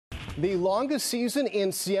The longest season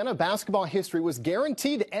in Siena basketball history was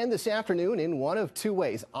guaranteed to end this afternoon in one of two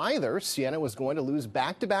ways. Either Siena was going to lose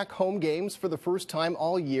back-to-back home games for the first time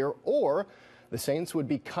all year, or the Saints would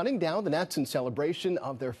be cutting down the nets in celebration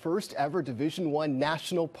of their first ever Division I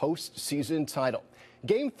national postseason title.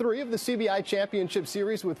 Game 3 of the CBI Championship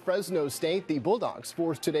Series with Fresno State, the Bulldogs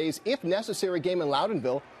forced today's if-necessary game in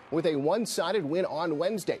Loudonville with a one-sided win on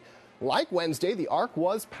Wednesday. Like Wednesday, the Arc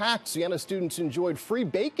was packed. Siena students enjoyed free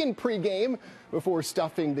bacon pregame before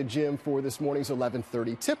stuffing the gym for this morning's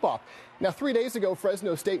 11:30 tip-off. Now, 3 days ago,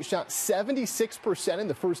 Fresno State shot 76% in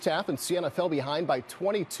the first half, and Siena fell behind by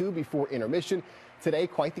 22 before intermission. Today,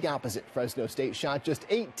 quite the opposite. Fresno State shot just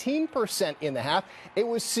 18% in the half. It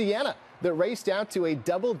was Siena that raced out to a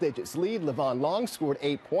double-digits lead. Levon Long scored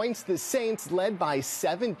 8 points. The Saints led by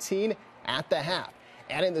 17 at the half.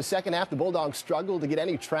 And in the second half, the Bulldogs struggled to get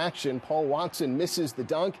any traction. Paul Watson misses the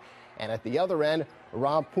dunk. And at the other end,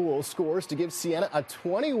 Rob Poole scores to give Siena a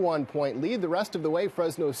 21-point lead. The rest of the way,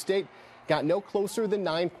 Fresno State got no closer than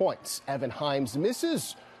 9 points. Evan Himes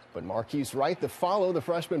misses, but Marquise Wright, the follow, the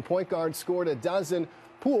freshman point guard, scored a dozen.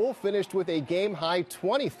 Poole finished with a game-high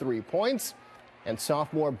 23 points. And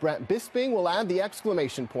sophomore Brett Bisping will add the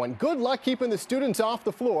exclamation point. Good luck keeping the students off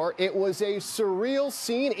the floor. It was a surreal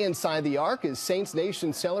scene inside the Arc as Saints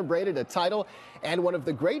Nation celebrated a title and one of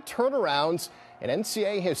the great turnarounds in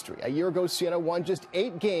NCAA history. A year ago, Siena won just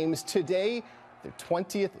 8 games. Today, their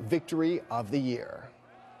 20th victory of the year.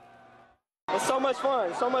 It's so much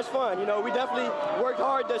fun, so much fun. You know, we definitely worked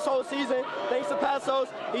hard this whole season. Thanks to Passos,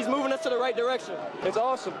 he's moving us to the right direction. It's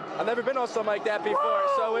awesome. I've never been on something like that before,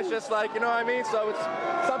 so it's just like, you know what I mean? So it's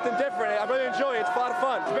something different. I really enjoy it. It's a lot of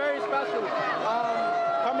fun. It's very special.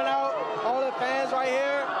 Coming out, all the fans right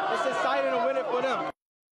here, it's exciting to win it for them.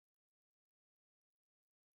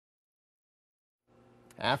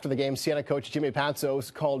 After the game, Siena coach Jimmy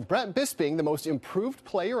Patsos called Brett Bisping the most improved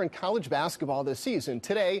player in college basketball this season.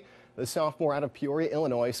 Today, the sophomore out of Peoria,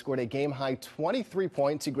 Illinois, scored a game-high 23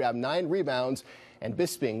 points. He grabbed 9 rebounds, and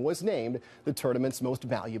Bisping was named the tournament's most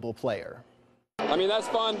valuable player. I mean, that's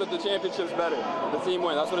fun, but the championship's better. The team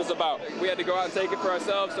win. That's what it's about. We had to go out and take it for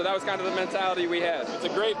ourselves, so that was kind of the mentality we had. It's a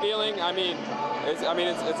great feeling. It's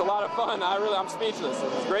a lot of fun. I'm speechless.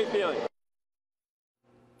 It's a great feeling.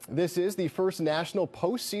 This is the first national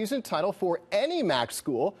postseason title for any MAC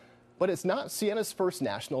school, but it's not Siena's first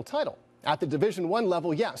national title. At the Division I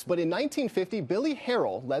level, yes, but in 1950, Billy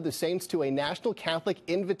Harrell led the Saints to a National Catholic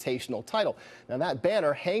Invitational title. Now, that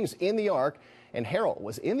banner hangs in the Arc, and Harrell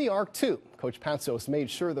was in the Arc, too. Coach Patsos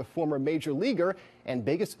made sure the former major leaguer and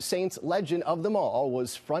biggest Saints legend of them all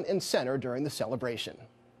was front and center during the celebration.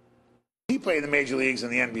 He played in the major leagues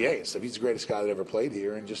and the NBA and stuff. He's the greatest guy that ever played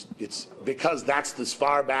here, and just it's because that's as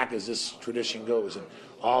far back as this tradition goes. And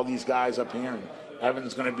all these guys up here, and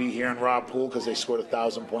Evan's going to be here, and Rob Poole, because they scored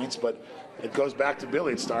 1,000 points. But it goes back to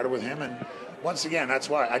Billy. It started with him, and once again, that's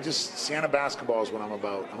why Siena basketball is what I'm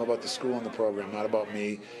about. I'm about the school and the program, not about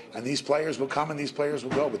me. And these players will come and these players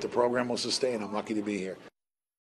will go, but the program will sustain. I'm lucky to be here.